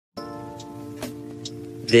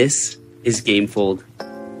This is Gamefold,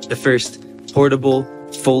 the first portable,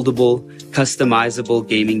 foldable, customizable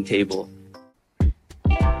gaming table.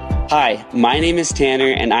 Hi, my name is Tanner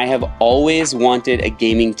and I have always wanted a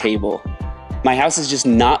gaming table. My house is just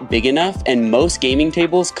not big enough and most gaming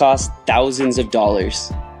tables cost thousands of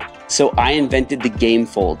dollars. So I invented the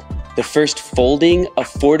Gamefold, the first folding,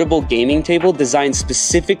 affordable gaming table designed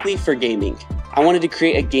specifically for gaming. I wanted to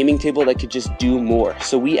create a gaming table that could just do more,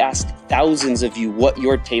 so we asked thousands of you what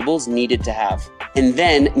your tables needed to have. And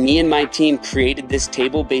then me and my team created this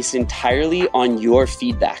table based entirely on your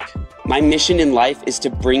feedback. My mission in life is to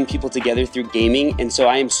bring people together through gaming, and so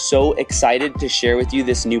I am so excited to share with you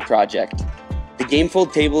this new project. The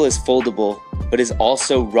Gamefold table is foldable, but is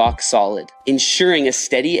also rock solid, ensuring a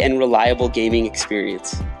steady and reliable gaming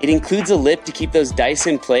experience. It includes a lip to keep those dice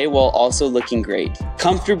in play while also looking great,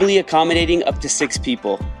 comfortably accommodating up to 6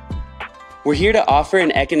 people. We're here to offer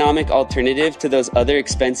an economic alternative to those other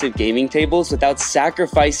expensive gaming tables without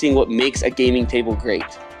sacrificing what makes a gaming table great.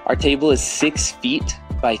 Our table is 6 feet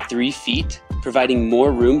by 3 feet, providing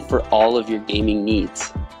more room for all of your gaming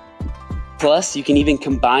needs. Plus, you can even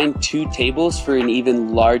combine 2 tables for an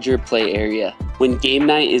even larger play area. When game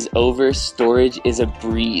night is over, storage is a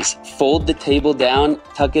breeze. Fold the table down,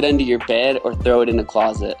 tuck it under your bed, or throw it in a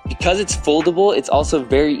closet. Because it's foldable, it's also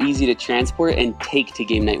very easy to transport and take to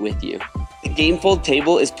game night with you. The Gamefold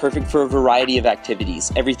table is perfect for a variety of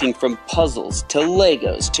activities, everything from puzzles, to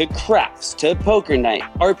Legos, to crafts, to poker night,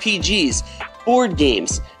 RPGs, board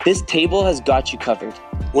games. This table has got you covered.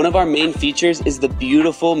 One of our main features is the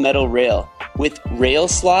beautiful metal rail, with rail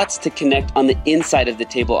slots to connect on the inside of the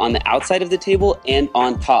table, on the outside of the table, and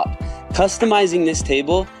on top. Customizing this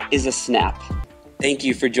table is a snap. Thank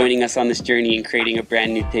you for joining us on this journey in creating a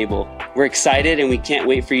brand new table. We're excited and we can't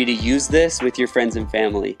wait for you to use this with your friends and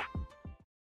family.